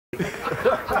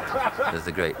There's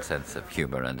a great sense of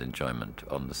humor and enjoyment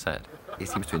on the set. He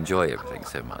seems to enjoy everything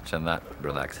so much, and that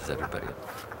relaxes everybody.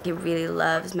 He really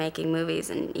loves making movies,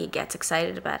 and he gets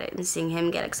excited about it, and seeing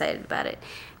him get excited about it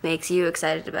makes you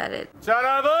excited about it. Turn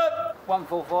over!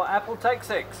 144, Apple, take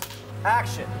 6.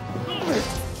 Action.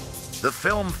 The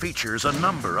film features a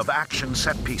number of action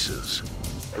set pieces.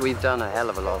 We've done a hell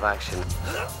of a lot of action.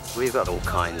 We've got all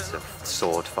kinds of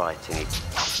sword fighting.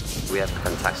 We have a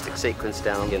fantastic sequence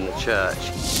down in the church,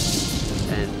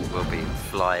 and we'll be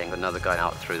flying another guy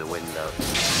out through the window.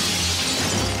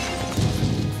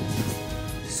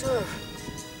 Sir,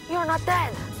 you're not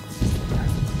dead.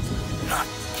 Not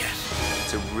yet.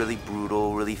 It's a really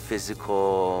brutal, really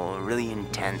physical, really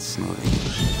intense movie.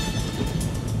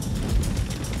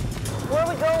 Where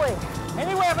are we going?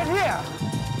 Anywhere but here.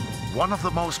 One of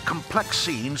the most complex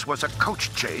scenes was a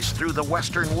coach chase through the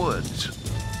western woods.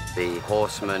 The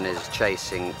horseman is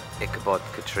chasing Ichabod,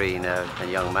 Katrina,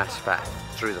 and young Maspat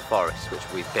through the forest, which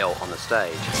we built on the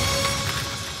stage.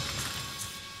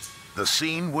 The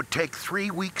scene would take 3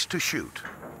 weeks to shoot.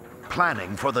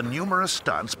 Planning for the numerous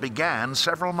stunts began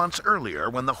several months earlier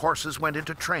when the horses went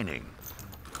into training.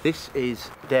 This is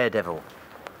Daredevil.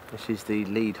 This is the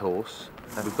lead horse.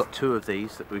 And we've got 2 of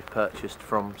these that we've purchased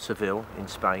from Seville in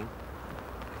Spain.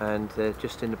 And they're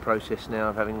just in the process now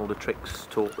of having all the tricks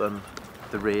taught them,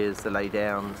 the rears, the lay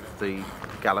down, the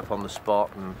gallop on the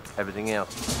spot and everything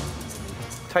else.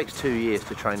 It takes 2 years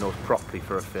to train those properly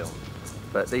for a film.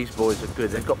 But these boys are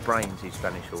good. They've got brains, these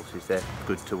Spanish horses. They're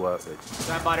good to work with.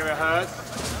 Stand by to rehearse.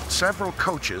 Several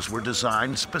coaches were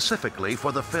designed specifically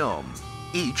for the film,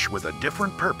 each with a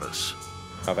different purpose.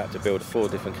 I've had to build 4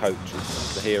 different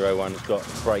coaches. The hero one's got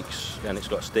brakes and it's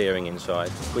got steering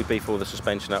inside. We beef all the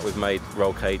suspension up, we've made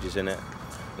roll cages in it.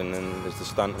 And then there's the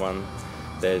stunt one,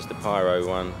 there's the pyro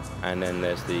one, and then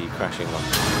there's the crashing one.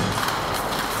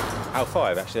 Oh,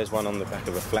 5 actually, there's one on the back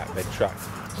of a flatbed truck,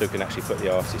 so we can actually put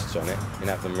the artists on it and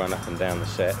have them run up and down the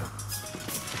set.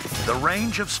 The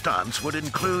range of stunts would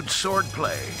include sword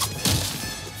play,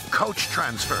 coach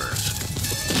transfers,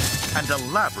 and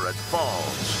elaborate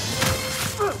falls.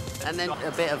 And then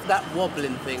a bit of that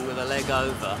wobbling thing with a leg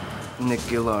over. Nick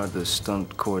Gillard, the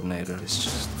stunt coordinator, is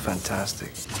just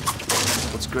fantastic.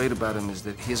 What's great about him is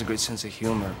that he has a great sense of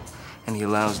humor, and he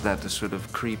allows that to sort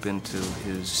of creep into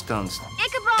his stunts.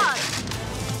 Ichabod!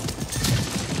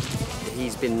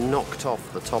 He's been knocked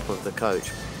off the top of the coach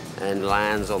and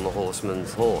lands on the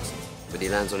horseman's horse, but he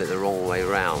lands on it the wrong way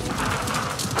round.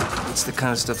 It's the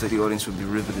kind of stuff that the audience would be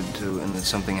riveted to, and then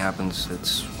something happens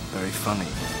that's very funny.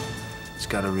 It's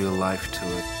got a real life to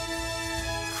it.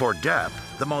 For Depp,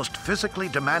 the most physically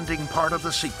demanding part of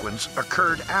the sequence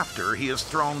occurred after he is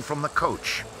thrown from the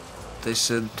coach. They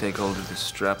said take hold of this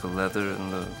strap of leather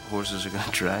and the horses are going to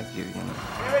drag you, you know.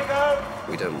 Here we go.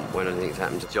 We don't want anything to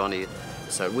happen to Johnny,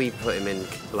 so we put him in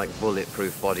like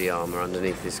bulletproof body armor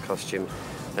underneath his costume.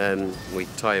 We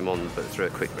tie him on, but through a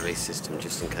quick release system,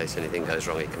 just in case anything goes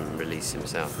wrong, he can release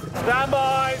himself. Stand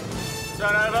by.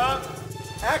 Turn over.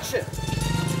 Action.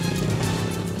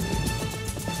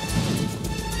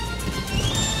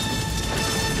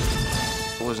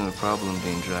 It wasn't a problem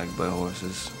being dragged by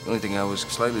horses. The only thing I was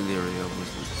slightly leery of was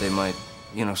that they might,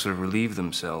 you know, sort of relieve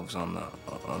themselves on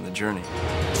the journey.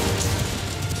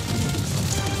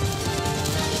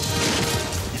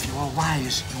 If you are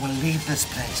wise, you will leave this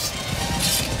place.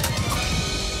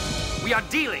 We are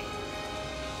dealing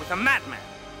with a madman.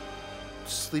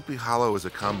 Sleepy Hollow is a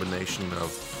combination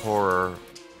of horror,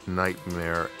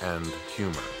 nightmare, and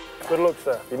humor. Good luck,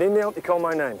 sir. If you need any help, you call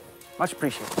my name. Much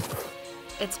appreciated.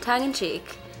 It's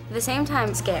tongue-in-cheek, at the same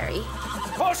time scary.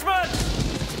 Horseman!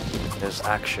 There's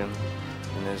action,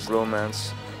 and there's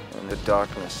romance, and the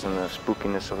darkness and the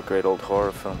spookiness of a great old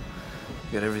horror film.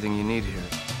 You got everything you need here.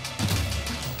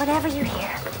 Whatever you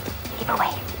hear, keep away.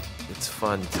 It's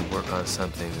fun to work on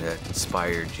something that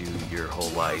inspired you your whole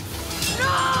life.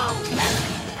 No!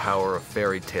 The power of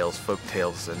fairy tales, folk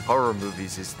tales, and horror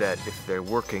movies is that if they're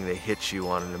working, they hit you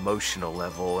on an emotional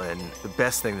level, and the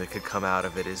best thing that could come out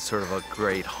of it is sort of a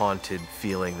great haunted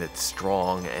feeling that's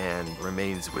strong and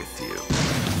remains with you.